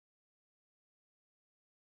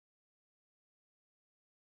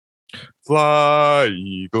Fly,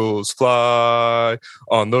 Eagles, fly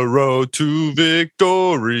on the road to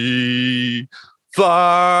victory.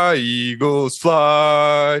 Fly, Eagles,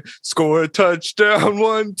 fly. Score a touchdown,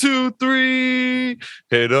 1, 2, 3.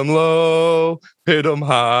 Hit 'em low, hit 'em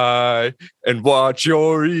high, and watch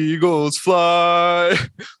your Eagles fly.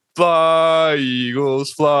 Fly,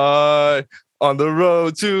 Eagles, fly on the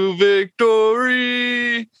road to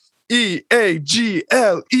victory. Eagles,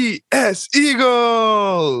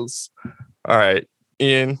 Eagles. All right,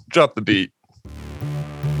 Ian, drop the beat.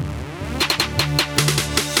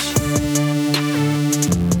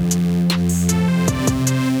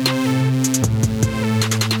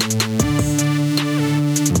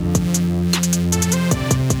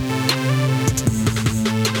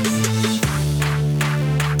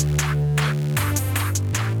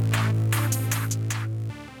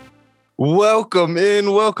 Welcome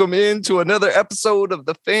in to another episode of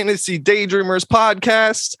the Fantasy Daydreamers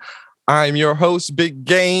podcast. I'm your host, Big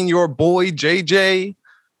Gain, your boy, JJ.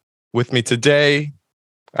 With me today,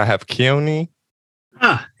 I have Keone.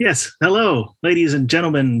 Yes. Hello, ladies and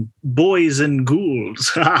gentlemen, boys and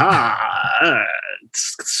ghouls.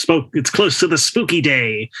 It's close to the spooky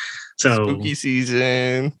day. So Spooky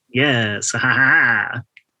season. Yes.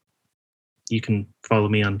 You can follow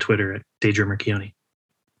me on Twitter at Daydreamer Keone.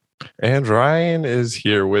 And Ryan is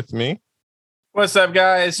here with me. What's up,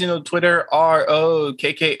 guys? Twitter, ROKKO,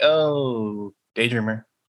 Daydreamer.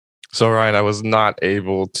 So, Ryan, I was not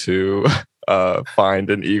able to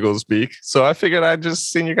find an Eagles beak, so I figured I'd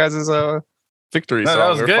just sing you guys' victory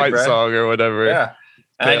song or fight song or whatever. Yeah.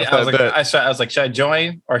 I was like, should I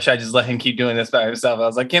join or should I just let him keep doing this by himself? I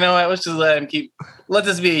was like, you know what? Let's just let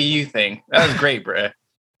this be a you thing. That was great, bro.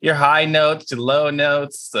 Your high notes, your low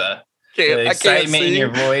notes, the excitement in your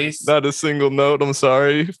voice. Not a single note. I'm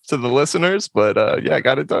sorry to the listeners, but yeah, I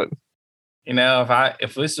got it done.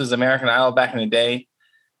 If this was American Idol back in the day,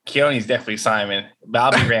 Keone's definitely Simon, but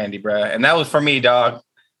I'll be Randy, bro. And that was for me, dog.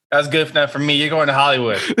 That was good enough for me. You're going to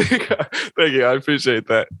Hollywood. Thank you. I appreciate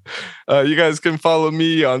that. You guys can follow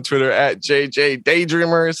me on Twitter at JJ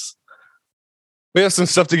Daydreamers. We have some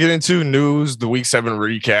stuff to get into, news, the week 7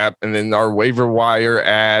 recap, and then our waiver wire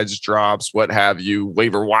ads, drops, what have you,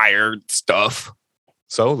 waiver wire stuff.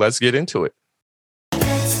 So let's get into it.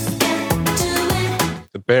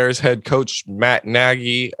 The Bears head coach Matt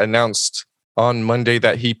Nagy announced on Monday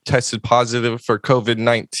that he tested positive for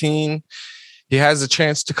COVID-19. He has a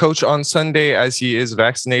chance to coach on Sunday as he is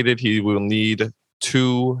vaccinated. He will need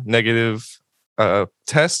 2 negative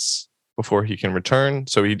tests before he can return.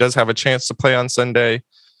 So he does have a chance to play on Sunday,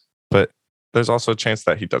 but there's also a chance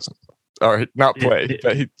that he doesn't, or not play,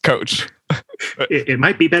 that he coach. It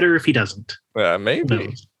might be better if he doesn't.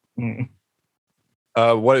 Maybe.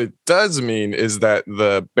 What it does mean is that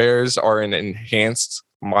the Bears are an enhanced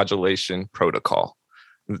modulation protocol.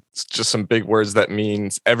 It's just some big words that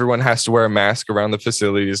means everyone has to wear a mask around the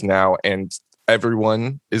facilities now, and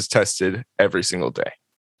everyone is tested every single day.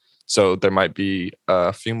 So there might be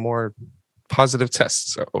a few more positive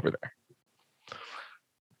tests over there.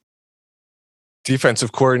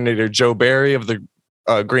 Defensive coordinator Joe Barry of the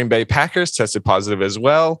Green Bay Packers tested positive as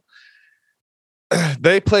well.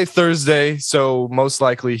 They play Thursday, so most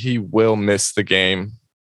likely he will miss the game.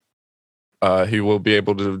 He will be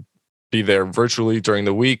able to be there virtually during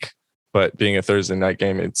the week, but being a Thursday night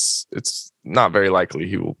game, it's not very likely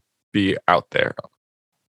he will be out there.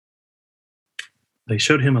 They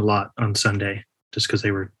showed him a lot on Sunday just because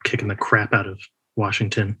they were kicking the crap out of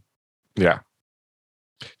Washington. Yeah.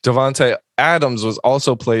 Davante Adams was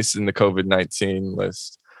also placed in the COVID-19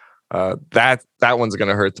 list. That one's going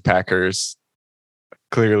to hurt the Packers.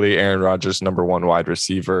 Clearly, Aaron Rodgers, number 1 wide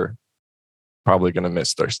receiver, probably going to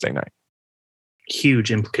miss Thursday night. Huge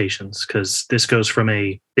implications because this goes from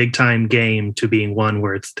a big time game to being one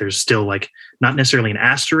where there's still like not necessarily an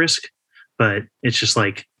asterisk, but it's just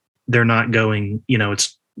like they're not going,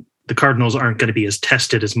 it's the Cardinals aren't going to be as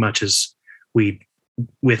tested as much as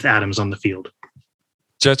with Adams on the field.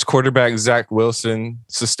 Jets quarterback Zach Wilson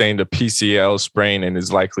sustained a PCL sprain and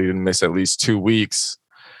is likely to miss at least 2 weeks.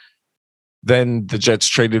 Then the Jets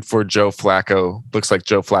traded for Joe Flacco. Looks like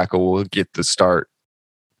Joe Flacco will get the start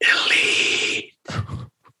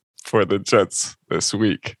for the Jets this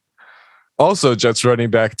week. Also, Jets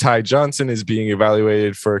running back Ty Johnson is being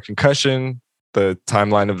evaluated for a concussion. The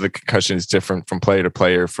timeline of the concussion is different from player to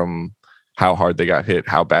player, from how hard they got hit,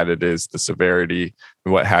 how bad it is, the severity,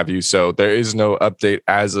 and what have you. So there is no update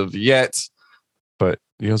as of yet, but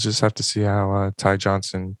you'll just have to see how Ty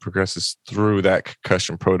Johnson progresses through that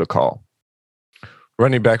concussion protocol.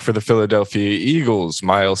 Running back for the Philadelphia Eagles,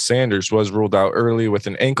 Miles Sanders, was ruled out early with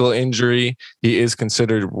an ankle injury. He is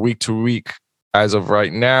considered week to week as of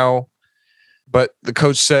right now, but the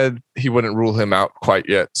coach said he wouldn't rule him out quite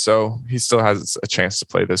yet, so he still has a chance to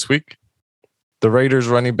play this week. The Raiders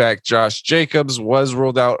running back Josh Jacobs was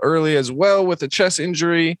ruled out early as well with a chest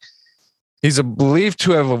injury. He's believed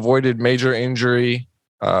to have avoided major injury,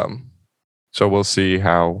 so we'll see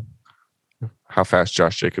how fast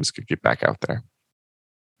Josh Jacobs could get back out there.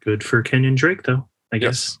 Good for Kenyon Drake, though, I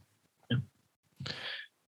guess. Yeah.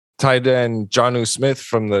 Tight end Jonnu Smith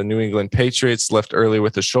from the New England Patriots left early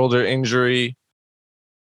with a shoulder injury.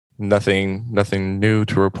 Nothing new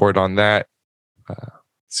to report on that.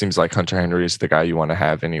 Seems like Hunter Henry is the guy you want to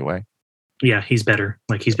have anyway. Yeah, he's better.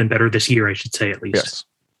 Like, he's been better this year, I should say, at least.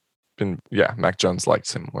 Yes. Mac Jones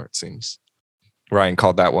likes him more, it seems. Ryan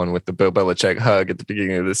called that one with the Bill Belichick hug at the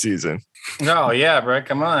beginning of the season. Oh yeah, bro,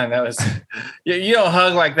 come on. That was you don't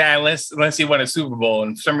hug like that unless he won a Super Bowl,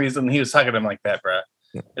 and for some reason he was hugging him like that, bro.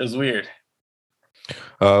 It was weird.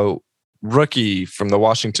 Rookie from the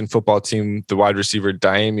Washington football team, the wide receiver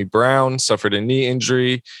Dyami Brown suffered a knee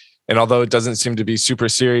injury, and although it doesn't seem to be super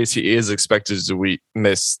serious, he is expected to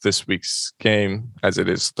miss this week's game, as it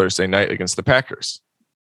is Thursday night against the Packers.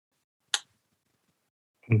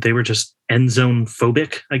 They were just end zone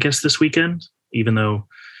phobic, I guess, this weekend, even though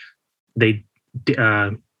they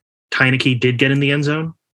Heineke did get in the end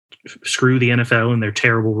zone. Screw the NFL and their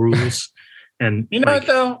terrible rules. And you know what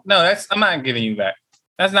though? No, I'm not giving you that.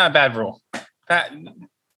 That's not a bad rule.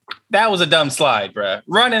 That was a dumb slide, bro.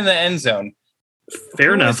 Run in the end zone.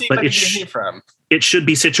 Fair enough, but it should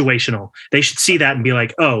be situational. They should see that and be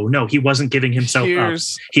like, "Oh no, he wasn't giving himself up.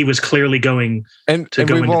 He was clearly going go into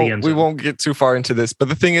the end zone." We won't get too far into this, but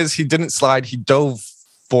the thing is, he didn't slide. He dove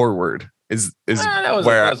forward.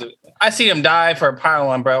 I see him dive for a pile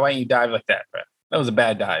on, bro. Why don't you dive like that, bro? That was a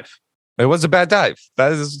bad dive. It was a bad dive.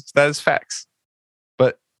 That is facts.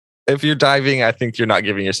 But if you're diving, I think you're not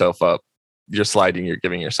giving yourself up. You're sliding. You're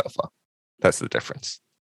giving yourself up. That's the difference.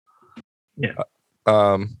 Yeah.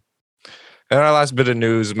 And our last bit of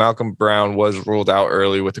news, Malcolm Brown was ruled out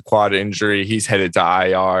early with a quad injury. He's headed to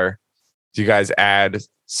IR. Do you guys add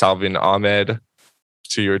Salvin Ahmed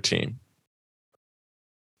to your team?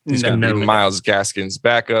 He's going to be Myles Gaskin's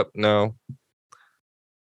backup. No.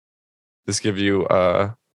 This give you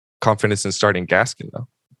confidence in starting Gaskin, though?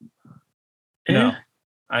 No,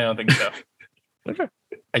 I don't think so. Okay.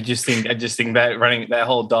 I just think that running that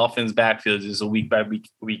whole Dolphins backfield is a week by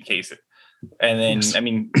week case. And then, I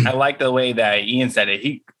mean, I like the way that Ian said it.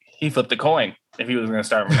 He flipped a coin if he was going to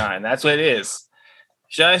start from 9. That's what it is.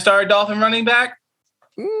 Should I start a Dolphin running back?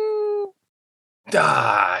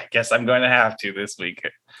 I guess I'm going to have to this week.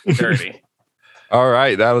 30. All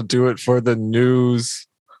right. That'll do it for the news.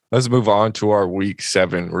 Let's move on to our week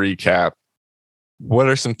 7 recap. What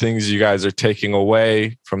are some things you guys are taking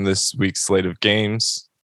away from this week's slate of games?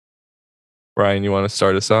 Ryan, you want to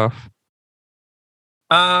start us off?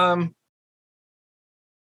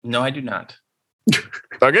 No, I do not.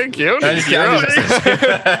 Okay, guilty. I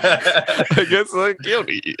guess I'm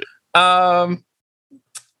guilty.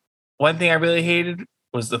 One thing I really hated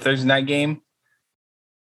was the Thursday night game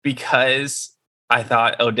because I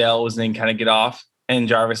thought Odell was going to kind of get off and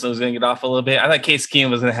Jarvis was going to get off a little bit. I thought Case Keenum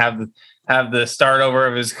was going to have the start over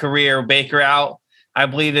of his career, Baker out. I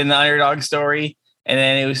believed in the underdog story, and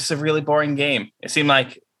then it was just a really boring game. It seemed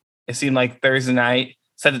like Thursday night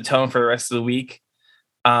set the tone for the rest of the week.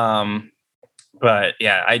 But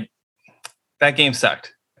yeah, that game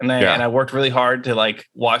sucked, and I worked really hard to like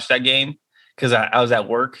watch that game because I was at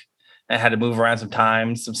work and I had to move around some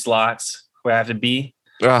times, some slots where I have to be.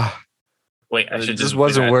 Wait, I should just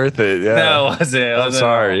wasn't worth it. Yeah, no, it wasn't. I'm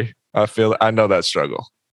sorry. I know that struggle.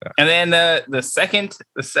 Yeah. And then the second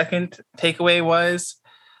takeaway was,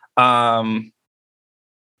 I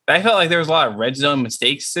felt like there was a lot of red zone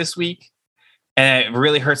mistakes this week, and it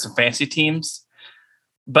really hurt some fantasy teams.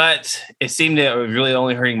 But it seemed that it was really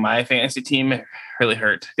only hurting my fantasy team. It really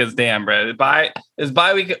hurt because damn, bro, bye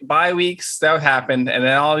weeks that would happen, and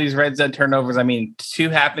then all these red zone turnovers. I mean, 2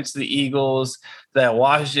 happened to the Eagles. That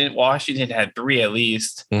Washington had 3 at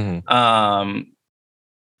least. Mm-hmm.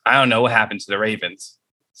 I don't know what happened to the Ravens.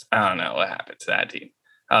 I don't know what happened to that team.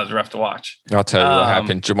 That was rough to watch. I'll tell you what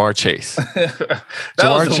happened. Jamar Chase. That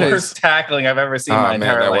was the worst tackling I've ever seen in my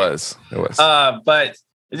entire life. It was. But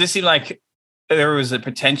it just seemed like there was a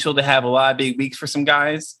potential to have a lot of big weeks for some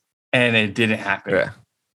guys, and it didn't happen. Yeah,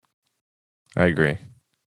 I agree.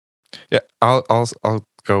 Yeah, I'll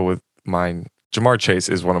go with mine. Ja'Marr Chase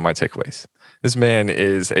is one of my takeaways. This man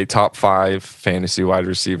is a top 5 fantasy wide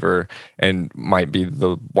receiver and might be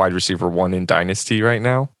the wide receiver 1 in Dynasty right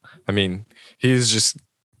now. I mean, he's just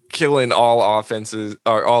killing all offenses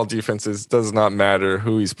or all defenses. Does not matter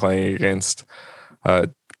who he's playing against.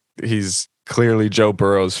 He's clearly Joe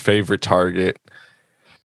Burrow's favorite target.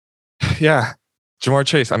 Yeah, Ja'Marr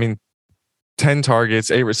Chase. I mean, 10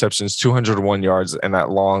 targets, 8 receptions, 201 yards, and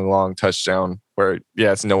that long touchdown where,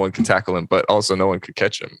 yes, no one can tackle him, but also no one could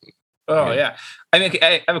catch him. Oh, yeah. I mean,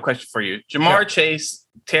 I have a question for you. Ja'Marr Chase,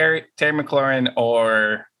 Terry McLaurin,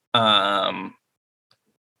 or why am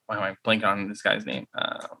I blanking on this guy's name?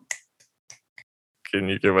 Can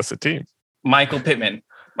you give us a team? Michael Pittman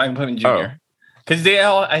Jr. Because they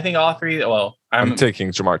all, I think all three. Well, I'm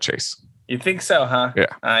taking Ja'Marr Chase. You think so, huh?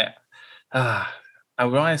 Yeah. I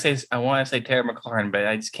want to say Terry McLaurin, but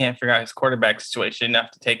I just can't figure out his quarterback situation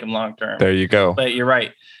enough to take him long term. There you go. But you're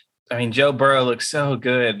right. I mean, Joe Burrow looks so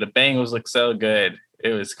good. The Bengals look so good.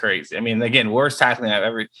 It was crazy. I mean, again, worst tackling I've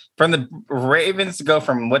ever. From the Ravens to go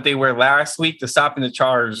from what they were last week to stopping the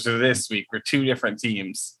Chargers to this week were 2 different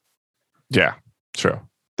teams. Yeah, true.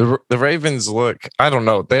 The Ravens look. I don't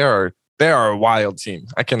know. They are a wild team.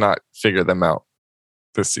 I cannot figure them out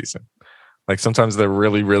this season. Like sometimes they're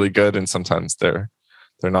really, really good, and sometimes they're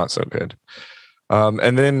not so good.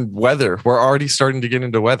 And then weather. We're already starting to get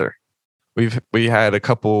into weather. We had a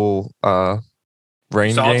couple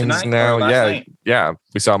rain games now. Yeah.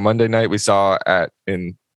 We saw Monday night. We saw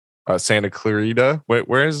in Santa Clarita.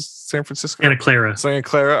 Where's San Francisco? Santa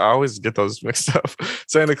Clara. I always get those mixed up.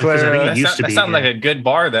 Santa Clara. That sounds like a good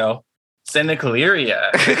bar, though. Santa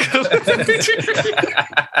Clarita.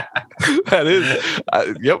 That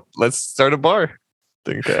is. Yep. Let's start a bar.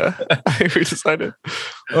 I think we decided.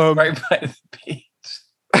 Right by the beach.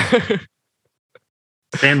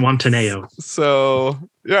 San Juantaneo. So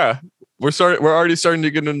yeah, we're already starting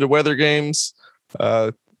to get into weather games.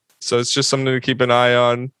 So it's just something to keep an eye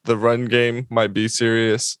on. The run game might be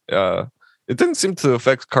serious. It didn't seem to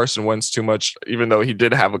affect Carson Wentz too much, even though he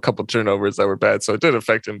did have a couple turnovers that were bad. So it did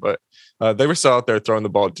affect him, but they were still out there throwing the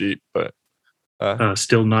ball deep. But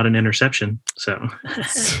still not an interception. So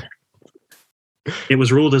it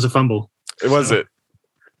was ruled as a fumble. Was it?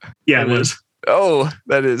 Yeah, it was. Oh,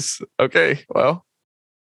 that is okay. Well.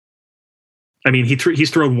 I mean,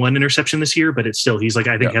 he's thrown 1 interception this year, but it's still, he's like,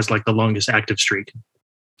 I think has like the longest active streak.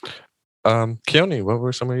 Keone, what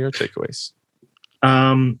were some of your takeaways?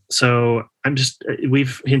 So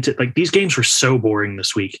we've hinted, like, these games were so boring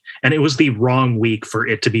this week, and it was the wrong week for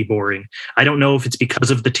it to be boring. I don't know if it's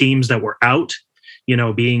because of the teams that were out,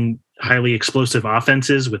 being highly explosive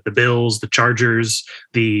offenses with the Bills, the Chargers,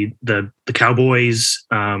 the Cowboys,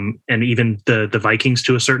 and even the Vikings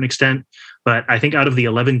to a certain extent. But I think out of the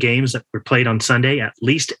 11 games that were played on Sunday, at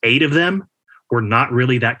least 8 of them were not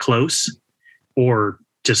really that close, or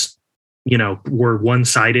just, were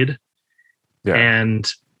one-sided. Yeah.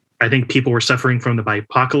 And I think people were suffering from the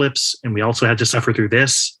apocalypse, and we also had to suffer through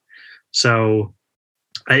this. So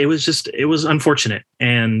it was unfortunate.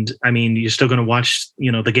 And I mean, you're still going to watch,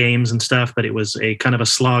 the games and stuff, but it was a kind of a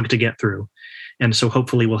slog to get through. And so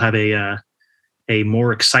hopefully we'll have a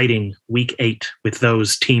more exciting week 8 with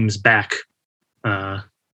those teams back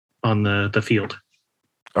on the field.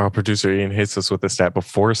 Our producer Ian hits us with a stat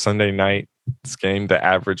before Sunday night's game. The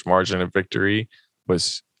average margin of victory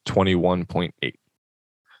was 21.8.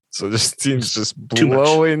 So this team's just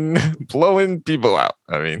blowing people out.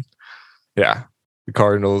 I mean, yeah, the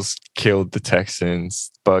Cardinals killed the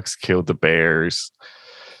Texans. Bucks killed the Bears.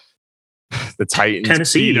 The Titans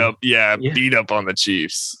Tennessee beat up on the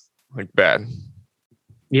Chiefs. Like bad.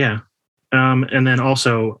 Yeah. And then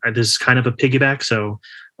also this is kind of a piggyback, so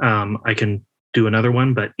I can do another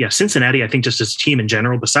one. But yeah, Cincinnati, I think just as a team in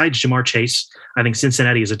general, besides Ja'Marr Chase, I think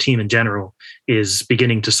Cincinnati as a team in general is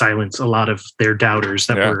beginning to silence a lot of their doubters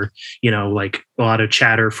that were, like a lot of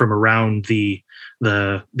chatter from around the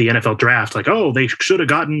NFL draft, like, oh, they should have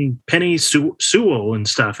gotten Penny Sewell and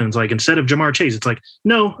stuff. And it's like, instead of Ja'Marr Chase, it's like,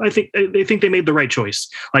 no, I think they made the right choice.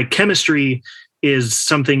 Like, chemistry is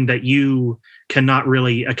something that you cannot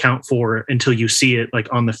really account for until you see it like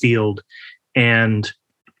on the field. And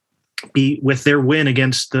with their win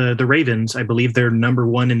against the Ravens, I believe they're number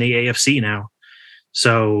 1 in the AFC now.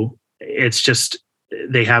 So it's just,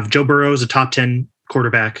 they have Joe Burrow as a top 10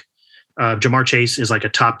 quarterback. Ja'Marr Chase is like a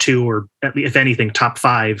top 2, or if anything, top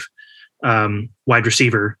 5 wide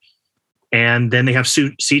receiver. And then they have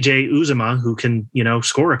CJ Uzomah, who can,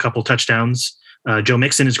 score a couple touchdowns. Joe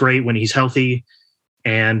Mixon is great when he's healthy,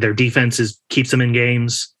 and their defense keeps them in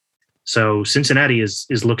games. So Cincinnati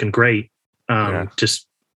is looking great.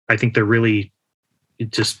 I think they're really,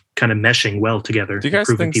 just kind of meshing well together. Do you guys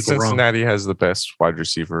think Cincinnati has the best wide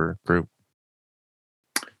receiver group?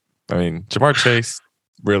 I mean, Jamar Chase,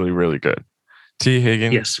 really, really good. T.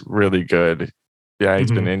 Higgins, really good. Yeah,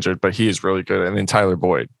 he's been injured, but he is really good. And then Tyler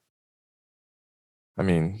Boyd. I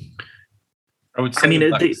mean, I would say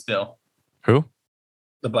the Bucs still. Who?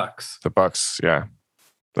 The Bucs. The Bucs, yeah.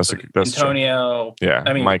 That's Antonio. True. Yeah,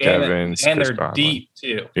 I mean, Mike Evans. And they're deep,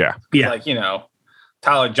 too. Yeah. Like,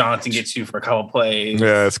 Tyler Johnson gets you for a couple plays.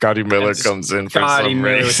 Yeah, Scotty Miller comes in for Scotty some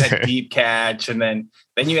Miller reason. with that deep catch, and then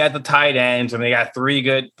you add the tight ends, and they got three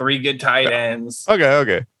good tight ends.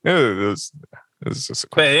 Okay. It was just a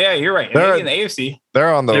quick. But yeah, you're right. Maybe in the AFC,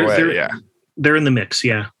 they're on the way. They're in the mix.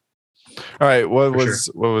 Yeah. All right. What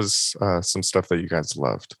was some stuff that you guys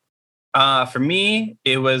loved? For me,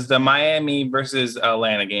 it was the Miami versus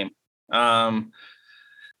Atlanta game.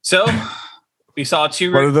 So. We saw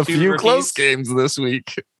one of the few close games this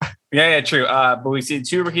week. Yeah, true. But we see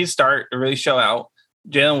two rookies start to really show out.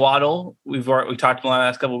 Jalen Waddle, we talked about the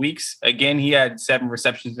last couple of weeks. Again, he had 7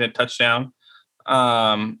 receptions and a touchdown.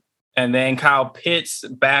 And then Kyle Pitts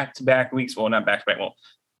back-to-back weeks. Well, not back-to-back. Well,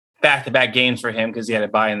 back-to-back games for him because he had a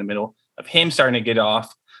bye in the middle of him starting to get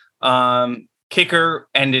off. Kicker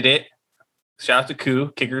ended it. Shout out to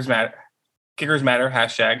Koo. Kickers matter.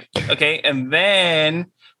 Hashtag. Okay, and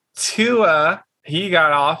then Tua, he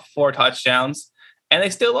got off 4 touchdowns, and they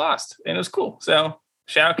still lost, and it was cool. So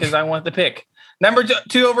shout out because I want the pick. Number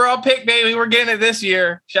 2 overall pick, baby. We're getting it this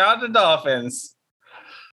year. Shout out to Dolphins.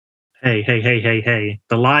 Hey.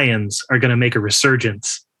 The Lions are going to make a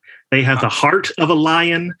resurgence. They have the heart of a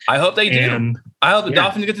lion. I hope they do. I hope the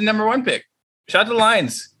Dolphins get the number 1 pick. Shout out to the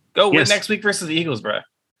Lions. Go win next week versus the Eagles, bro.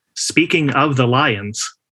 Speaking of the Lions,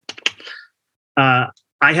 I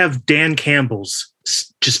have Dan Campbell's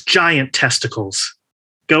just giant testicles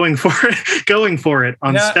going for it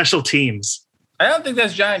on special teams. I don't think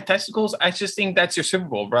that's giant testicles. I just think that's your Super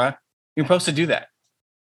Bowl, bro. You're supposed to do that.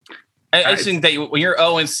 I just think that when you're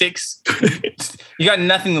 0-6, you got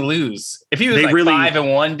nothing to lose. If he was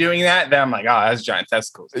 5-1 doing that, then I'm like, oh, that's giant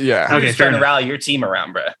testicles. Yeah. I'm just trying to rally your team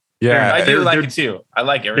around, bro. Yeah. I do like it too. I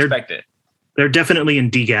like it. Respect it. They're definitely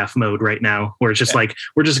in DGAF mode right now, where it's just like,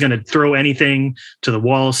 we're just going to throw anything to the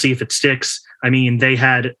wall, see if it sticks. I mean, they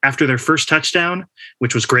had, after their first touchdown,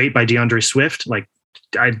 which was great by DeAndre Swift, like,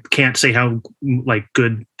 I can't say how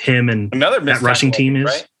good him and that rushing team is.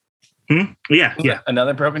 Right? Yeah.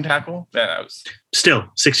 Another broken tackle? That was still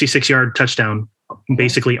 66-yard touchdown,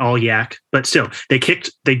 basically all yak. But still, they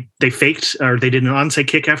faked, or they did an onside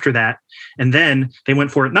kick after that. And then they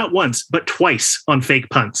went for it not once, but twice on fake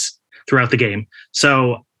punts throughout the game.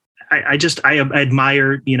 So I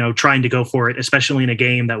admire, trying to go for it, especially in a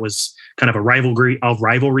game that was kind of a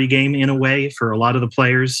rivalry game in a way for a lot of the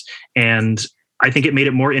players. And I think it made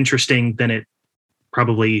it more interesting than it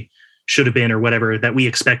probably should have been, or whatever that we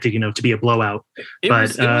expected, to be a blowout. It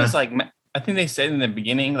was like, I think they said in the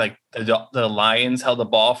beginning, like the Lions held the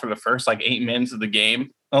ball for the first 8 minutes of the game.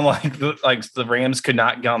 I'm like the Rams could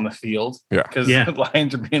not get on the field because the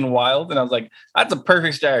Lions are being wild. And I was like, that's a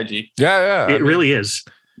perfect strategy. Yeah. It really is.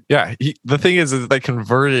 Yeah. The thing is they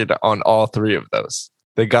converted on all 3 of those.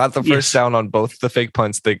 They got the first down on both the fake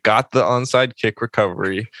punts. They got the onside kick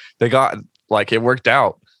recovery. They got it worked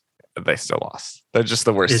out. They still lost. They're just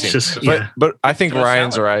the worst team. But I think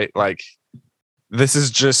Ryan's right. Like, this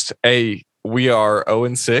is just we are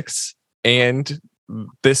 0-6, and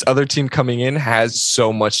this other team coming in has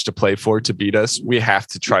so much to play for to beat us. We have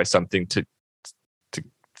to try something to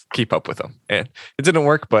keep up with them. And it didn't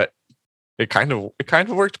work, but it kind of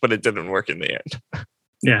worked, but it didn't work in the end.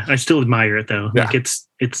 Yeah, I still admire it though. Yeah. Like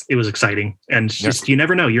it was exciting, and just you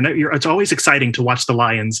never know. It's always exciting to watch the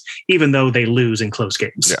Lions, even though they lose in close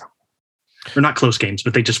games. Yeah, or not close games,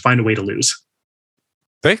 but they just find a way to lose.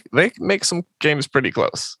 They make some games pretty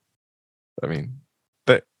close. I mean,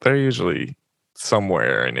 they're usually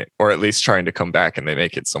somewhere in it, or at least trying to come back, and they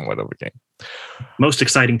make it somewhat of a game. Most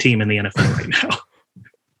exciting team in the NFL right now.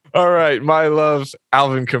 All right, my love,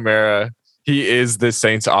 Alvin Kamara. He is the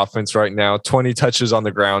Saints offense right now. 20 touches on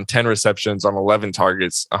the ground, 10 receptions on 11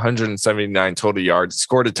 targets, 179 total yards,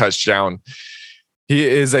 scored a touchdown. He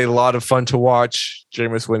is a lot of fun to watch.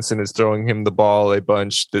 Jameis Winston is throwing him the ball a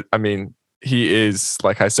bunch. I mean, he is,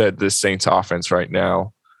 like I said, this Saints offense right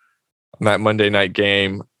now. On that Monday night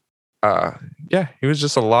game, he was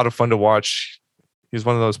just a lot of fun to watch. He's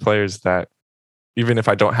one of those players that, even if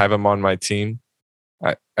I don't have him on my team,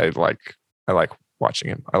 I like watching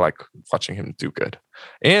him. I like watching him do good.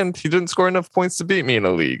 And he didn't score enough points to beat me in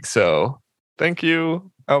a league. So thank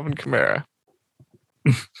you, Alvin Kamara.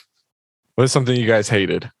 What is something you guys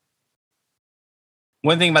hated?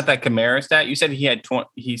 One thing about that Kamara stat, you said he had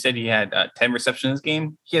 10 receptions this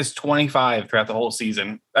game. He has 25 throughout the whole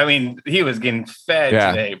season. I mean, he was getting fed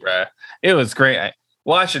today, bro. It was great.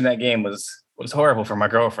 Watching that game was horrible for my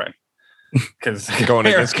girlfriend because going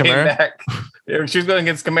against Kamara. She was going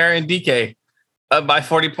against Kamara and DK. Up by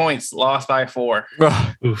 40 points, lost by 4.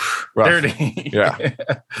 Oof, 30. Yeah,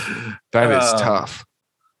 that is tough.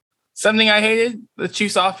 Something I hated: the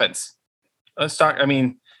Chiefs' offense. Let's talk. I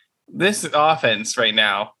mean, this offense right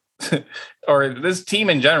now, or this team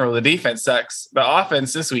in general, the defense sucks. The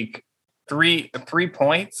offense this week, 3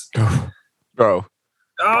 points. Bro.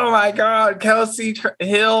 Oh my God. Kelsey,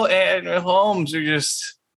 Hill, and Holmes are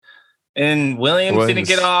just, and Williams didn't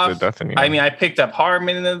get off. I mean, I picked up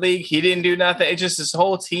Hardman in the league. He didn't do nothing. It's just this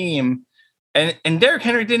whole team. And Derrick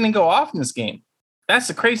Henry didn't go off in this game. That's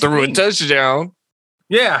the crazy thing. Threw a touchdown.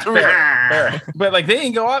 Yeah, fair. But like they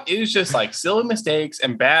didn't go up. It was just like silly mistakes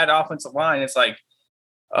and bad offensive line. It's like,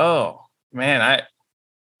 oh man,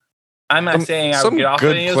 I'm not saying I would get off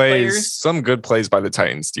any of those players. Some good plays by the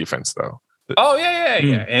Titans defense though. Oh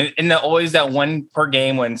yeah. And always that one per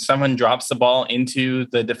game when someone drops the ball into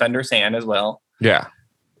the defender's hand as well. Yeah.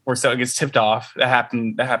 Or so it gets tipped off. That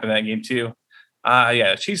happened in that game too.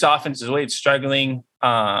 Chiefs offense is way it's struggling.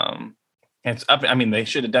 It's up. I mean, they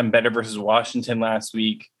should have done better versus Washington last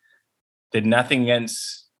week. Did nothing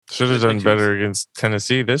against. Should have done better against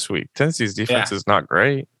Tennessee this week. Tennessee's defense is not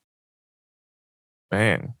great.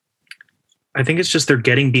 Man. I think it's just they're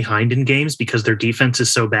getting behind in games because their defense is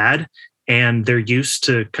so bad and they're used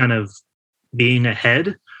to kind of being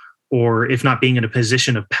ahead or if not being in a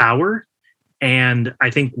position of power. And I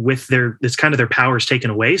think with it's kind of their power is taken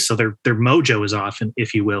away. So their mojo is off,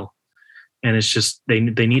 if you will. And it's just they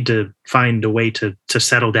need to find a way to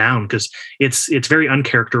settle down because it's very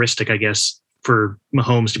uncharacteristic, I guess, for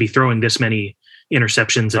Mahomes to be throwing this many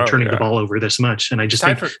interceptions and turning the ball over this much. And I just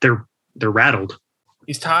think they're rattled.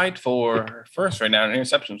 He's tied for first right now in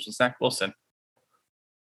interceptions with Zach Wilson.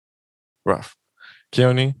 Rough.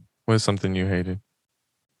 Keone, what is something you hated?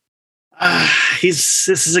 This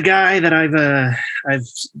is a guy that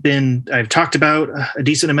I've talked about a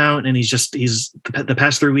decent amount, and he's the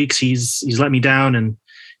past 3 weeks he's let me down, and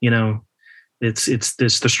it's the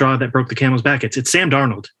straw that broke the camel's back. It's Sam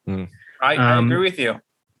Darnold. I agree with you.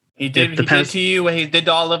 He did to you what he did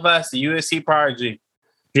to all of us, the USC prodigy.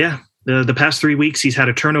 Yeah. The past 3 weeks, he's had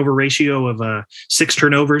a turnover ratio of 6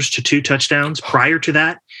 turnovers to 2 touchdowns. Prior to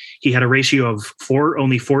that, he had a ratio of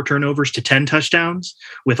only 4 turnovers to 10 touchdowns,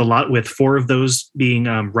 with 4 of those being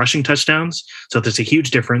rushing touchdowns. So that's a huge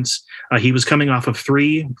difference. He was coming off of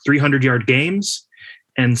 3 300-yard games.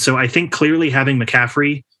 And so I think clearly having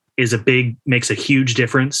McCaffrey makes a huge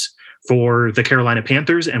difference for the Carolina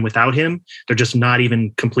Panthers. And without him, they're just not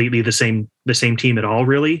even completely the same team at all,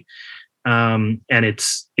 really. And they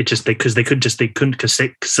couldn't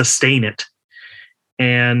sustain it,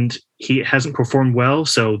 and he hasn't performed well.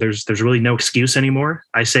 So there's really no excuse anymore.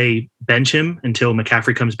 I say bench him until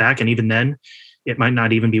McCaffrey comes back, and even then, it might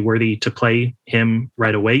not even be worthy to play him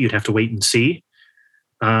right away. You'd have to wait and see.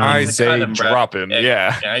 I say drop him.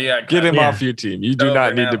 Yeah. Get him off your team. You do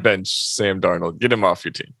not need to bench Sam Darnold. Get him off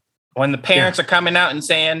your team. When the parents are coming out and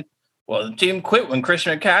saying, "Well, the team quit when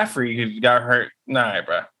Christian McCaffrey got hurt," nah,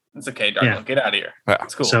 bro. It's okay, Darnold. Get out of here.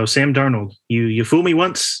 It's cool. So Sam Darnold, you fool me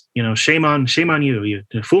once, shame on you. You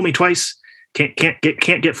fool me twice, can't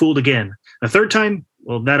get fooled again. A third time,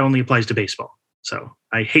 well, that only applies to baseball. So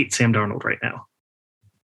I hate Sam Darnold right now.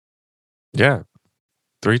 Yeah,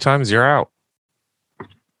 3 times you're out.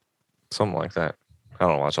 Something like that. I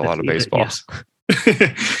don't watch a lot of baseball.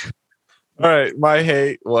 Yes. All right, my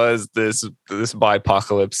hate was this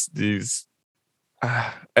bipocalypse. These.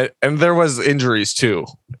 And there was injuries too,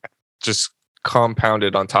 just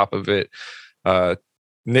compounded on top of it.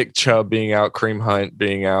 Nick Chubb being out, Kareem Hunt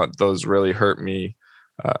being out, those really hurt me.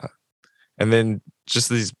 And then just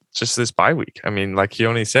this bye week. I mean, like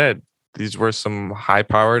Keone said, these were some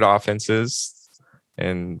high-powered offenses,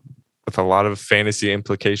 and with a lot of fantasy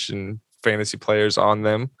players on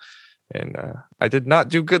them. And I did not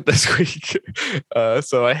do good this week,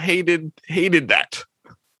 so I hated that.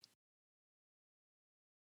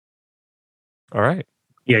 All right.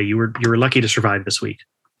 Yeah, you were lucky to survive this week.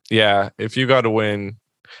 Yeah, if you got a win,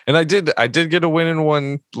 and I did get a win in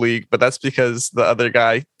one league, but that's because the other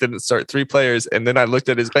guy didn't start 3 players, and then I looked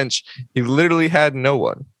at his bench. He literally had no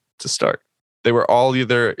one to start. They were all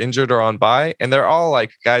either injured or on bye, and they're all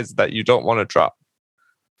like guys that you don't want to drop.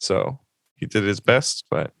 So he did his best,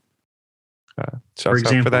 but shouts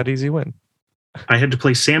out for that easy win. I had to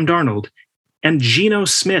play Sam Darnold and Geno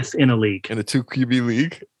Smith in a league. In a 2 QB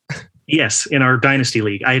league? Yes, in our Dynasty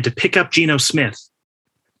League. I had to pick up Geno Smith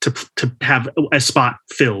to have a spot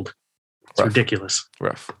filled. It's Rough. ridiculous.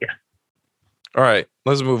 Rough. Yeah. All right,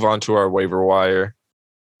 let's move on to our waiver wire.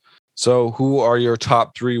 So, who are your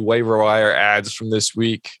top 3 waiver wire ads from this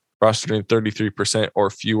week? Rostered in 33% or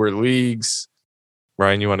fewer leagues.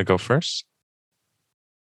 Ryan, you want to go first?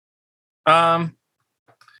 Kenneth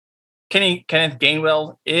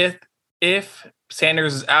Gainwell. If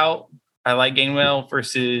Sanders is out, I like Gainwell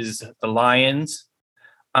versus the Lions.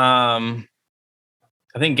 I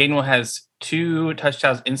think Gainwell has 2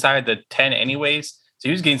 touchdowns inside the 10 anyways. So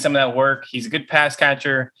he was getting some of that work. He's a good pass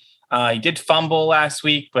catcher. He did fumble last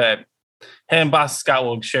week, but him and Boston Scott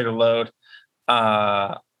will share the load.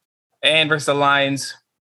 And versus the Lions,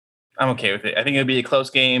 I'm okay with it. I think it'll be a close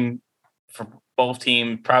game for both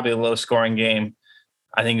teams, probably a low-scoring game.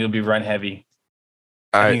 I think it'll be run heavy.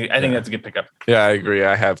 I think that's a good pickup. Yeah, I agree.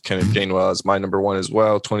 I have Kenneth Gainwell as my number 1 as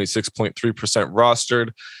well. 26.3% rostered.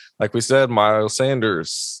 Like we said, Miles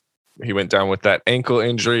Sanders, he went down with that ankle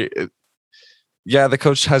injury. The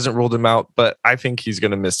coach hasn't ruled him out, but I think he's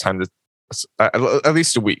going to miss time at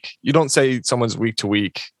least a week. You don't say someone's week to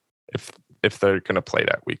week if they're going to play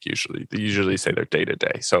that week. They usually say they're day to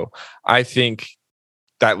day. So I think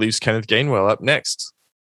that leaves Kenneth Gainwell up next.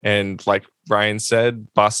 And like Ryan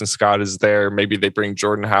said, Boston Scott is there. Maybe they bring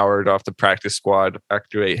Jordan Howard off the practice squad,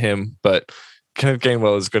 activate him. But Kenneth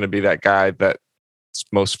Gainwell is going to be that guy that's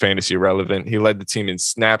most fantasy relevant. He led the team in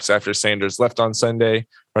snaps after Sanders left on Sunday,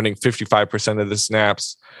 running 55% of the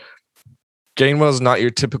snaps. Gainwell is not your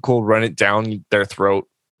typical run it down their throat,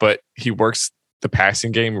 but he works the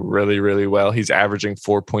passing game really, really well. He's averaging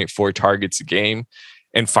 4.4 targets a game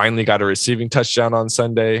and finally got a receiving touchdown on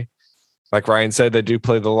Sunday. Like Ryan said, they do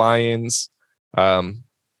play the Lions. The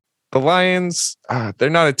Lions, they're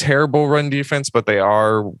not a terrible run defense, but they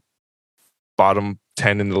are bottom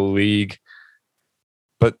 10 in the league.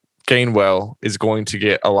 But Gainwell is going to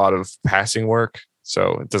get a lot of passing work,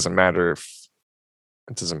 so it doesn't matter.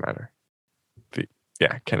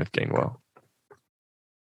 Kenneth Gainwell.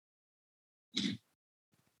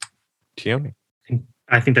 Tioni.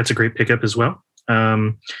 I think that's a great pickup as well.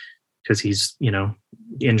 Because he's,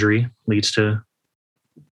 injury leads to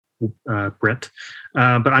Brett. But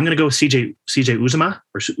I'm going to go with CJ Uzama.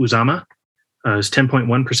 Is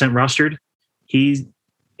 10.1% rostered. He's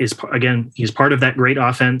part of that great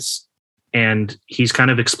offense, and he's kind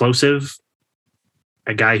of explosive.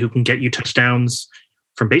 A guy who can get you touchdowns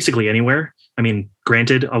from basically anywhere. I mean,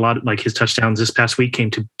 granted, a lot like his touchdowns this past week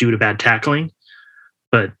came due to bad tackling,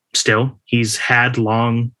 but still, he's had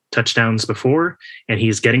long touchdowns before, and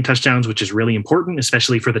he's getting touchdowns, which is really important,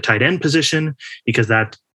 especially for the tight end position, because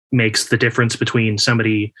that makes the difference between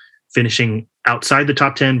somebody finishing outside the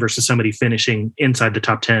top 10 versus somebody finishing inside the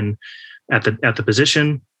top 10 at the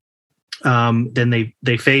position. Then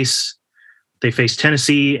they face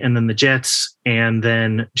Tennessee, and then the Jets, and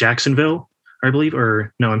then Jacksonville, I believe.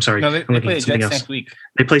 Or no, I'm sorry. No, they play the Jets next week.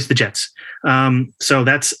 They place the Jets. So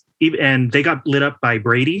that's, and they got lit up by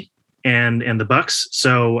Brady and the Bucks.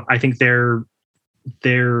 So I think their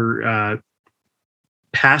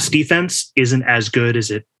pass defense isn't as good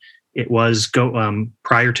as it was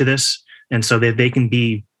prior to this, and so they can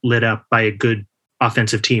be lit up by a good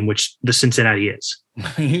offensive team, which the Cincinnati is.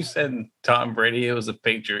 You said Tom Brady, it was the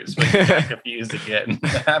Patriots, but you got confused again.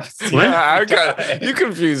 You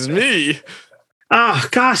confused me. Oh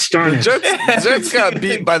gosh, darn it! Jets got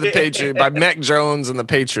beat by the Patriots, by Mac Jones and the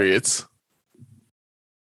Patriots.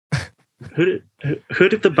 Who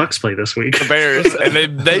did the Bucks play this week? The Bears, and they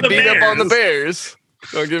beat up on the Bears.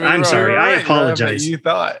 Don't get me wrong. Sorry, I apologize. You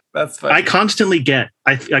thought that's funny. I constantly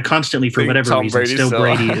for whatever reason,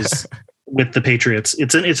 Brady is with the Patriots.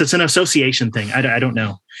 It's an association thing. I don't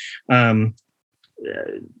know.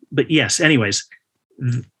 But yes, anyways,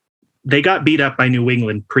 they got beat up by New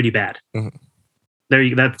England pretty bad.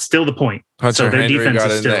 Mm-hmm. That's still the point. Hunter so their Henry defense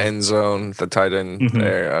got is in the end zone, the tight end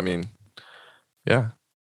there. I mean, yeah.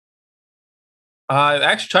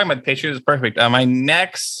 Actually, talking about the Patriots is perfect. My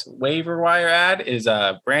next waiver wire ad is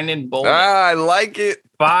Brandon Bolden. I like it.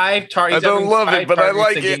 5 targets. I don't love it, but I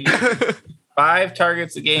like it. 5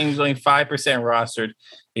 targets a game. He's only 5% rostered.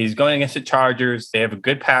 He's going against the Chargers. They have a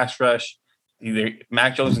good pass rush.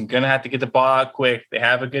 Mac Jones is going to have to get the ball out quick. They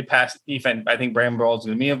have a good pass defense. I think Brandon Bolden is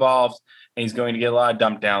going to be involved, and he's going to get a lot of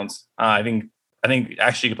dump downs. I think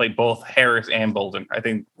actually you can play both Harris and Bolden. I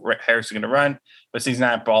think Harris is going to run, but since he's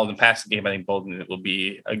not involved in the passing game, I think Bolden will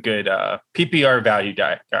be a good PPR value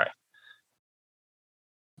guy.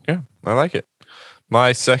 Yeah, I like it.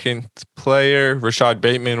 My second player, Rashad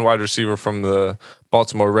Bateman, wide receiver from the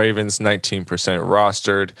Baltimore Ravens, 19%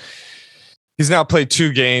 rostered. He's now played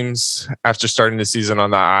 2 games after starting the season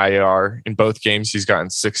on the IR. In both games, he's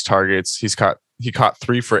gotten 6 targets. He caught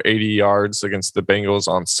 3 for 80 yards against the Bengals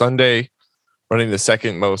on Sunday, running the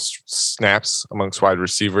second most snaps amongst wide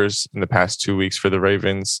receivers in the past 2 weeks for the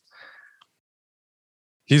Ravens.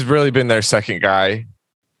 He's really been their second guy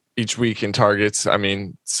each week in targets. I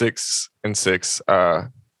mean, 6 and 6.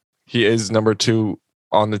 He is number 2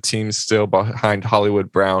 on the team still behind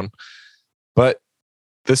Hollywood Brown. But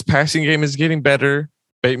this passing game is getting better.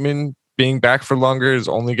 Bateman being back for longer is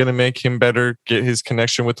only going to make him better, get his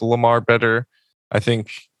connection with Lamar better. I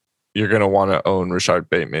think you're going to want to own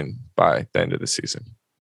Rashad Bateman by the end of the season.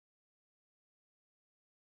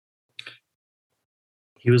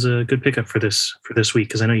 He was a good pickup for this week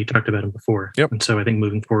because I know you talked about him before. Yep. And so I think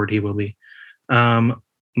moving forward he will be.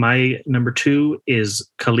 My number 2 is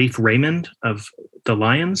Khalif Raymond of the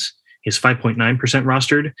Lions. He's 5.9%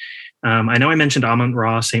 rostered. I know I mentioned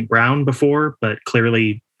Amon-Ra St. Brown before, but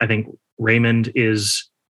clearly I think Raymond is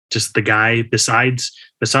just the guy besides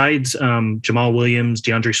Jamal Williams,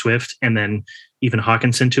 DeAndre Swift, and then even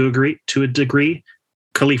Hawkinson to a degree.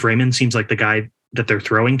 Khalif Raymond seems like the guy that they're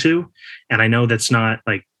throwing to. And I know that's not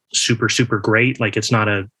like super, super great. Like it's not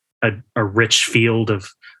a rich field of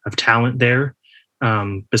talent there.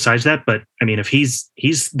 Besides that, but I mean, if he's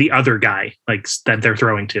the other guy like that they're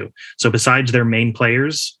throwing to. So besides their main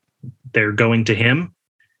players, they're going to him.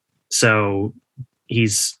 So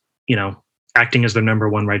he's, acting as their number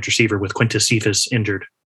 1 wide receiver with Quintus Cephas injured.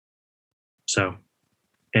 So,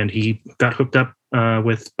 and he got hooked up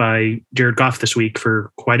by Jared Goff this week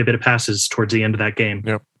for quite a bit of passes towards the end of that game.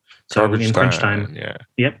 Yep. So garbage in crunch time. Yeah.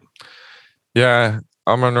 Yep. Yeah.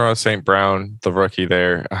 Amon-Ra St. Brown, the rookie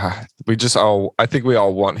there. I think we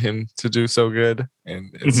all want him to do so good, and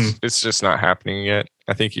it's just not happening yet.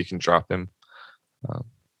 I think you can drop him.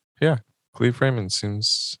 Khalif Raymond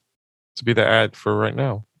seems to be the ad for right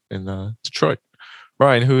now in Detroit.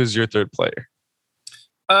 Ryan, who is your third player?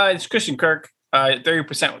 It's Christian Kirk.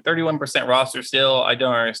 31% roster still. I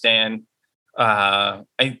don't understand. I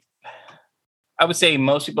would say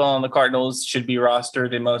most people on the Cardinals should be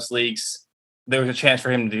rostered in most leagues. There was a chance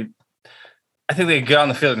for him to. I think they could get on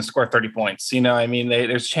the field and score 30 points. There's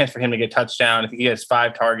a chance for him to get a touchdown. I think he has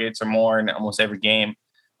 5 targets or more in almost every game.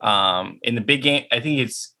 In the big game, I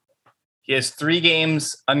think he has 3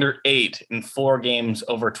 games under 8 and 4 games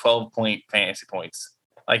over 12-point fantasy points.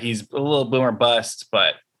 Like he's a little boom or bust,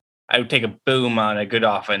 but I would take a boom on a good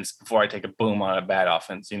offense before I take a boom on a bad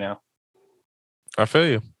offense. I feel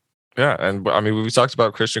you. Yeah, and I mean, we've talked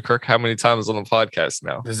about Christian Kirk how many times on the podcast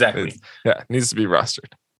now? Exactly. It needs to be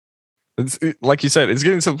rostered. Like you said, it's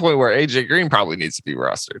getting to the point where AJ Green probably needs to be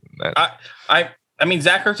rostered. I mean,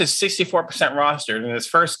 Zach Ertz is 64% rostered. In his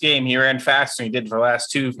first game, he ran faster than he did for the last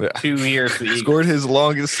two years. Scored his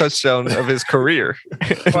longest touchdown of his career.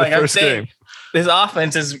 Like I'm saying, his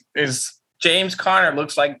offense is James Conner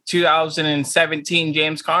looks like 2017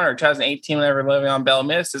 James Conner, 2018 whenever living on Bell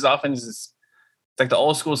missed. His offense is like the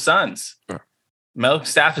old school Suns. Mel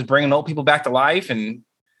Staff is bringing old people back to life and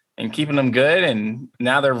keeping them good, and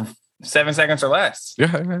now they're 7 seconds or less.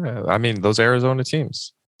 Yeah. I mean, those Arizona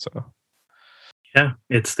teams. So yeah,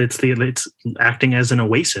 it's acting as an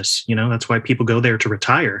oasis. That's why people go there to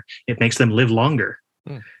retire. It makes them live longer.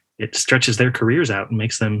 It stretches their careers out and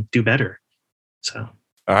makes them do better. So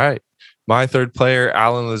all right. My third player,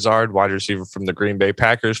 Allen Lazard, wide receiver from the Green Bay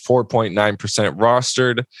Packers, 4.9%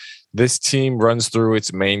 rostered. This team runs through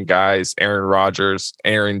its main guys, Aaron Rodgers,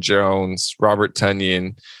 Aaron Jones, Robert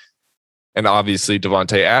Tonyan, and obviously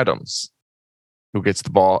Devontae Adams, who gets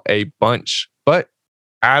the ball a bunch. But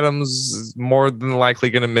Adams is more than likely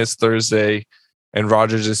going to miss Thursday, and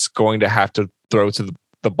Rodgers is going to have to throw to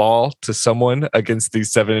the ball to someone against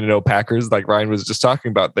these 7-0 Packers. Like Ryan was just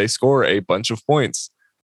talking about, they score a bunch of points.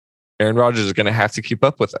 Aaron Rodgers is going to have to keep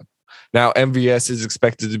up with them. Now, MVS is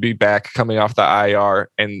expected to be back coming off the IR,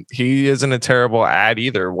 and he isn't a terrible ad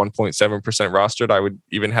either. 1.7% rostered. I would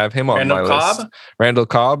even have him on my list. Randall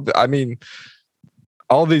Cobb. I mean,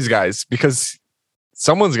 all these guys, because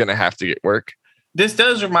someone's going to have to get work. This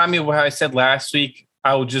does remind me of what I said last week.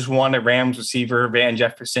 I would just want a Rams receiver, Van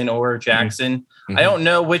Jefferson or Jackson. Mm-hmm. I don't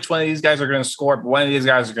know which one of these guys are going to score, but one of these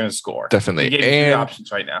guys are going to score. Definitely. He gave you 3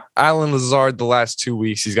 options right now. Allen Lazard, the last 2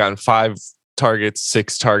 weeks, he's gotten 5 targets,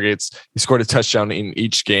 6 targets. He scored a touchdown in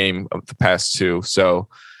each game of the past 2. So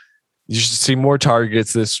you should see more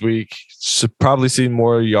targets this week. Should probably see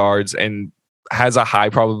more yards and has a high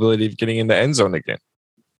probability of getting in the end zone again.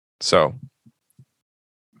 So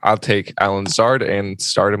I'll take Allen Lazard and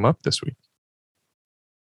start him up this week.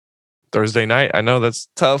 Thursday night. I know that's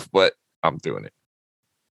tough, but I'm doing it.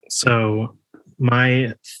 So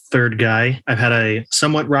My third guy, I've had a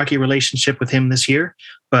somewhat rocky relationship with him this year,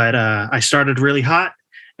 but I started really hot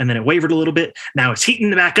and then it wavered a little bit. Now it's heating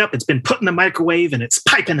back up. It's been put in the microwave and it's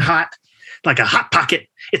piping hot like a hot pocket.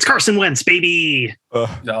 It's Carson Wentz, baby.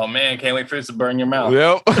 Oh, man. Can't wait for this to burn your mouth.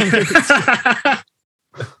 Yep.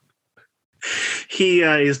 He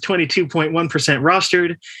is 22.1%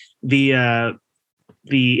 rostered.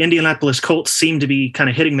 The Indianapolis Colts seem to be kind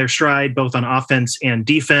of hitting their stride, both on offense and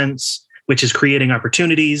defense, which is creating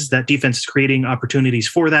opportunities. That defense is creating opportunities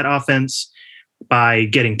for that offense by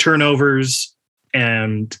getting turnovers.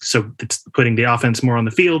 And so it's putting the offense more on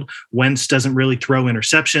the field. Wentz doesn't really throw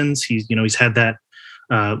interceptions. He's had that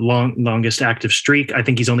longest active streak. I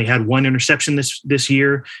think he's only had one interception this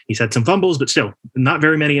year. He's had some fumbles, but still not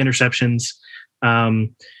very many interceptions.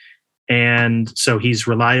 And so he's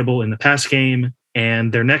reliable in the pass game.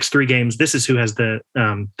 And their next three games, this is who has the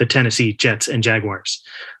Tennessee Jets and Jaguars.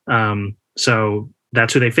 So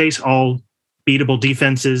that's who they face, all beatable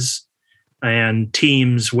defenses and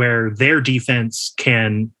teams where their defense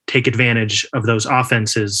can take advantage of those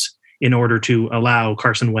offenses in order to allow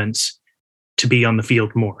Carson Wentz to be on the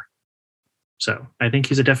field more. So I think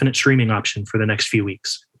he's a definite streaming option for the next few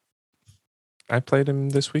weeks. I played him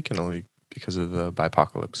this week in a league because of the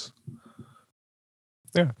Bipocalypse.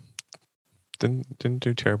 Yeah. Didn't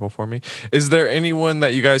do terrible for me. Is there anyone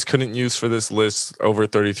that you guys couldn't use for this list over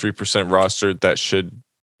 33% rostered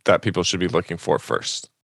that people should be looking for first?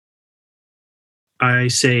 I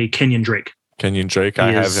say Kenyon Drake. Kenyon Drake,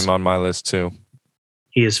 I have him on my list too.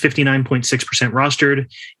 He is 59.6% rostered,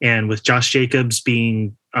 and with Josh Jacobs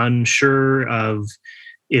being unsure of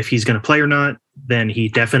if he's going to play or not, then he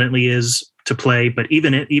definitely is to play. But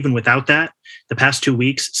even without that, the past 2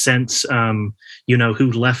 weeks since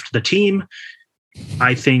who left the team,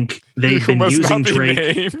 I think they've been using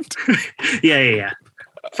Drake. Yeah.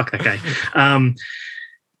 Fuck that guy.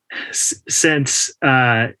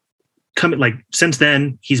 Since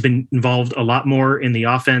then, he's been involved a lot more in the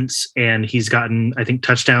offense, and he's gotten, I think,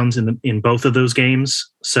 touchdowns in both of those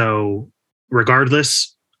games. So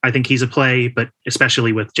regardless, I think he's a play, but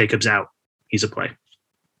especially with Jacobs out, he's a play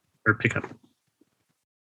or pickup.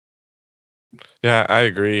 Yeah, I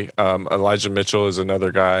agree. Elijah Mitchell is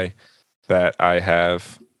another guy that I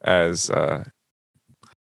have as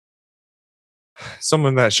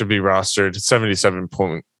someone that should be rostered,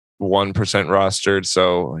 77.1% rostered.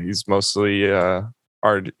 So he's mostly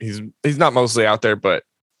he's not mostly out there, but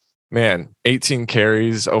man, 18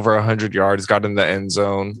 carries, over 100 yards, got in the end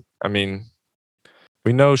zone. I mean,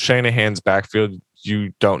 we know Shanahan's backfield,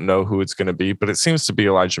 you don't know who it's going to be, but it seems to be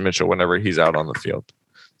Elijah Mitchell whenever he's out on the field.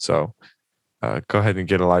 So go ahead and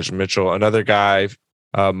get Elijah Mitchell. Another guy,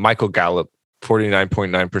 Michael Gallup,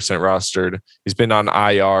 49.9% rostered. He's been on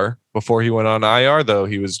IR. Before he went on IR, though,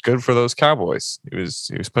 he was good for those Cowboys. He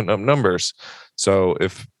was putting up numbers. So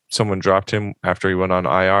if someone dropped him after he went on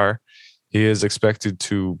IR, he is expected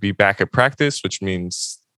to be back at practice, which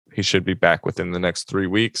means he should be back within the next 3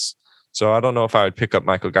 weeks. So I don't know if I would pick up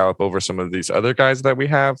Michael Gallup over some of these other guys that we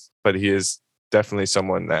have, but he is definitely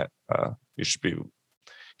someone that you should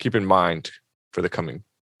keep in mind for the coming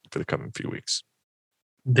few weeks.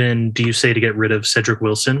 Then do you say to get rid of Cedric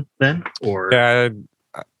Wilson then? Or yeah,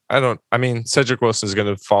 I mean, Cedric Wilson is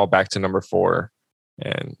going to fall back to number 4,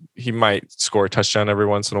 and he might score a touchdown every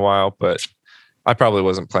once in a while, but I probably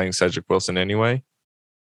wasn't playing Cedric Wilson anyway.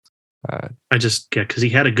 Because he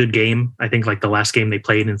had a good game. I think like the last game they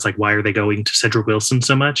played, and it's like, why are they going to Cedric Wilson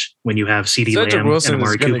so much when you have CeeDee Lamb Wilson and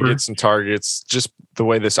Amari Cooper? Is going to get some targets. Just the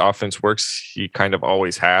way this offense works, he kind of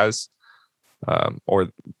always has, or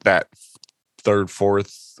that third,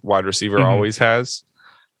 fourth wide receiver always has.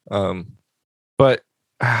 But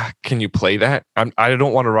can you play that? I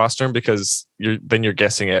don't want to roster him because you're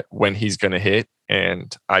guessing at when he's going to hit,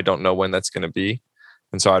 and I don't know when that's going to be,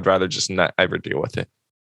 and so I'd rather just not ever deal with it.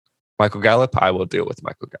 Michael Gallup, I will deal with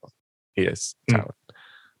Michael Gallup. He is talent.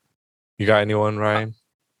 You got anyone, Ryan?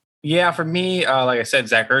 Yeah, for me, like I said,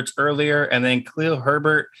 Zach Ertz earlier, and then Khalil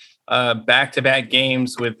Herbert, back-to-back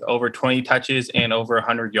games with over 20 touches and over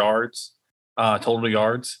 100 yards, total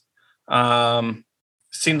yards.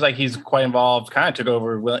 Seems like he's quite involved. Kind of took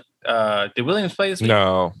over. Did Williams play this week?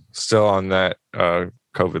 No, still on that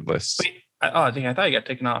COVID list. Wait, I thought he got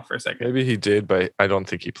taken off for a second. Maybe he did, but I don't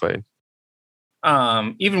think he played.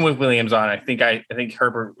 Even with Williams on, I think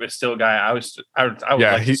Herbert was still a guy I would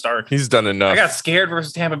like to start. He's done enough. I got scared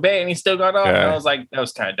versus Tampa Bay, and he still got off. Yeah. And I was like, that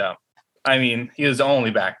was kind of dumb. I mean, he was only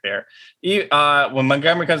back there. When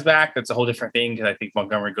Montgomery comes back, that's a whole different thing because I think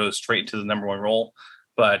Montgomery goes straight to the number 1 role.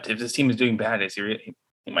 But if this team is doing bad,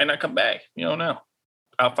 he might not come back. You don't know.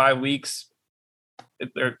 Out 5 weeks,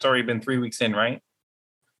 It's already been 3 weeks in, right?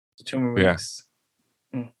 So 2 more weeks.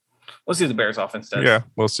 Yeah. We'll see what the Bears offense does. Yeah,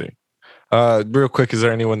 we'll see. Real quick, is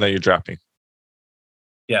there anyone that you're dropping?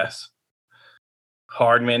 Yes.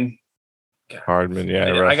 Hardman. Hardman,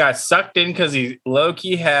 yeah. I got sucked in because he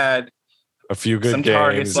low-key had a few good some games,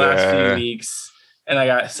 targets last few weeks. And I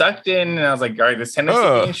got sucked in, and I was like, all right, this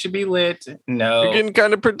Tennessee game should be lit. No. You're getting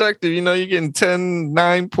kind of productive. You're getting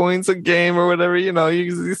 9 points a game or whatever.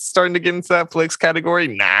 You're starting to get into that flex category.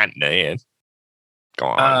 Nah, man. Go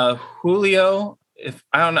on. Julio,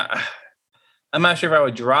 I don't know. I'm not sure if I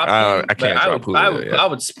would drop him. I can't drop Julio. I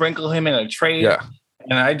would sprinkle him in a trade. Yeah.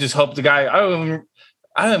 And I just hope the guy, I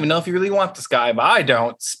don't even know if you really want this guy, but I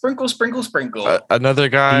don't. Sprinkle. Another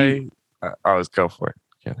guy, I always go for it.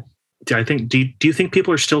 Yeah. I think. Do you think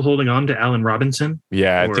people are still holding on to Allen Robinson?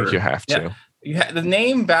 Yeah, I think you have to. Yeah. The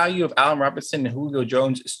name value of Allen Robinson and Julio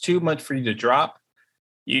Jones is too much for you to drop.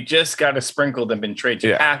 You just got to sprinkle them in trades.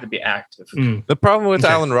 You have to be active. The problem with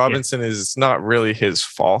Allen Robinson is it's not really his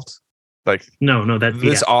fault. Like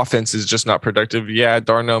this offense is just not productive. Yeah,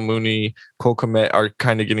 Darnell Mooney, Cole Kmet are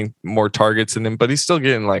kind of getting more targets than him, but he's still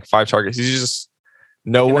getting like 5 targets. He's just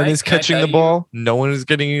no one is catching the ball. No one is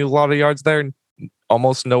getting a lot of yards there.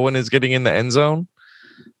 Almost no one is getting in the end zone.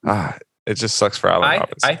 It just sucks for Allen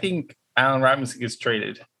Robinson. I think Allen Robinson gets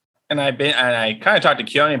traded. And I kind of talked to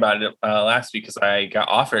Keone about it last week because I got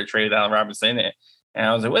offered a trade with Allen Robinson in it. And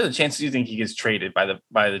I was like, what are the chances you think he gets traded by the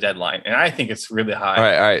deadline? And I think it's really high.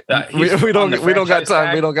 All right. We don't got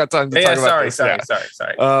time. We don't got time to talk about this. Sorry.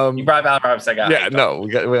 You brought up Allen Robinson. We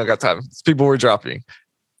don't got time. It's people we're dropping.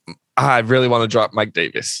 I really want to drop Mike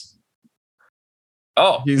Davis.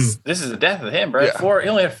 Oh, this is the death of him, bro. Yeah. He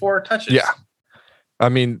only had 4 touches. Yeah. I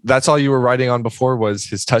mean, that's all you were writing on before was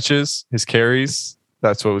his touches, his carries.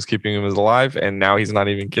 That's what was keeping him alive. And now he's not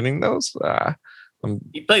even getting those.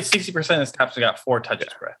 He played 60% of his snaps and got 4 touches,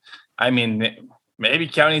 bro. I mean, maybe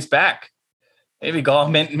County's back. Maybe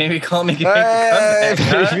Gallman can make a comeback.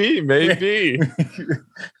 Maybe.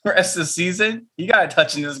 Rest of the season, he got a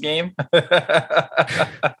touch in this game.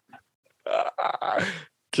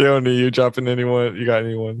 Keone, you dropping anyone? You got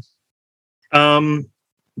anyone?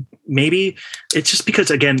 Maybe it's just because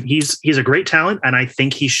again he's a great talent, and I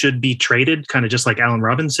think he should be traded, kind of just like Allen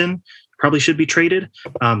Robinson probably should be traded.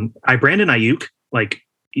 Brandon Ayuk, like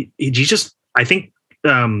he just I think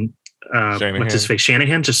what's his face,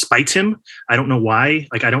 Shanahan just spites him. I don't know why.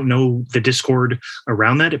 Like I don't know the discord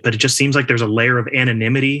around that, but it just seems like there's a layer of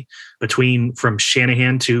anonymity from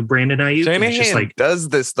Shanahan to Brandon Ayuk. Shanahan just like does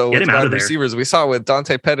this though with wide receivers. We saw with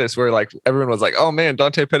Dante Pettis where like everyone was like, oh man,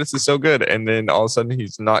 Dante Pettis is so good, and then all of a sudden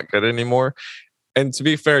he's not good anymore. And to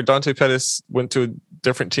be fair, Dante Pettis went to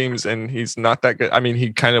different teams and he's not that good. I mean,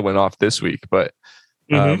 he kind of went off this week, but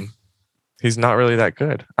he's not really that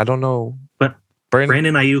good. I don't know. But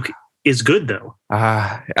Brandon Ayuk is good though.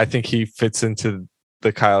 I think he fits into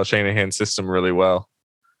the Kyle Shanahan system really well.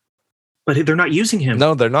 But they're not using him.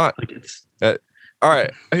 No, they're not. Like all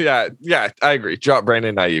right. Yeah, I agree. Drop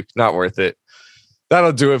Brandon Ayuk. Not worth it.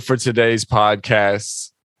 That'll do it for today's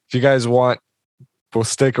podcast. If you guys want, we'll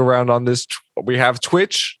stick around on this. We have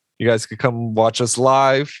Twitch. You guys can come watch us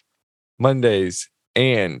live Mondays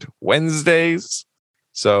and Wednesdays.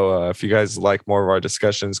 So if you guys like more of our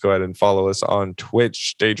discussions, go ahead and follow us on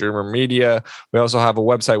Twitch, Daydreamer Media. We also have a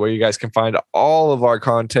website where you guys can find all of our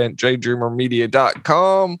content,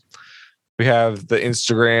 daydreamermedia.com. We have the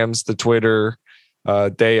Instagrams, the Twitter,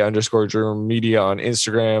 day_dreamer media on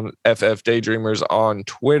Instagram, FF Daydreamers on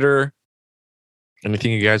Twitter.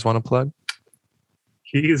 Anything you guys want to plug?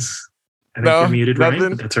 I think you're muted,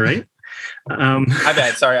 Ryan. That's all right. I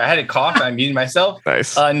bet. Sorry, I had a cough. I muted myself.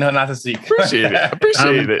 Nice. No, not this week. Appreciate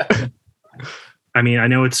it. I mean, I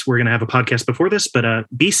know we're going to have a podcast before this, but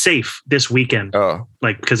be safe this weekend. Oh,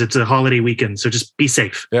 because it's a holiday weekend, so just be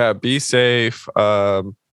safe. Yeah, be safe.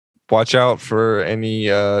 Watch out for any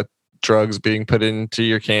drugs being put into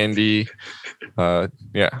your candy.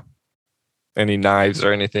 Any knives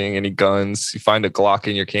or anything, any guns. You find a Glock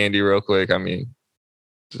in your candy real quick. I mean,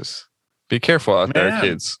 just be careful out there,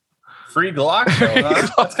 kids. Free Glock, though, huh?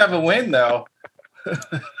 That's kind of a win, though.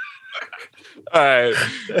 All right.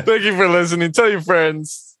 Thank you for listening. Tell your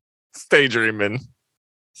friends. Stay dreaming.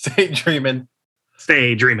 Stay dreaming.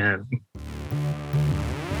 Stay dreaming.